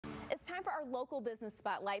time for our local business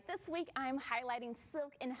spotlight. This week I'm highlighting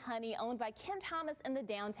Silk and Honey, owned by Kim Thomas in the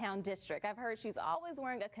downtown district. I've heard she's always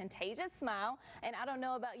wearing a contagious smile, and I don't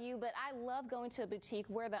know about you, but I love going to a boutique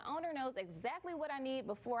where the owner knows exactly what I need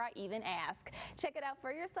before I even ask. Check it out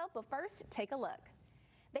for yourself, but first, take a look.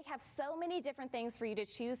 They have so many different things for you to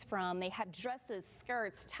choose from. They have dresses,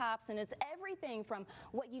 skirts, tops, and it's everything from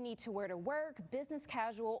what you need to wear to work, business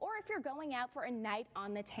casual, or if you're going out for a night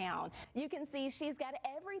on the town. You can see she's got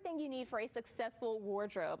everything you need for a successful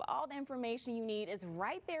wardrobe. All the information you need is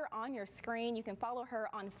right there on your screen. You can follow her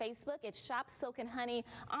on Facebook. It's Shop Silk and Honey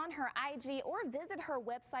on her IG, or visit her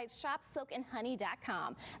website,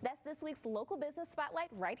 shopsilkandhoney.com. That's this week's local business spotlight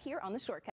right here on The Shortcut.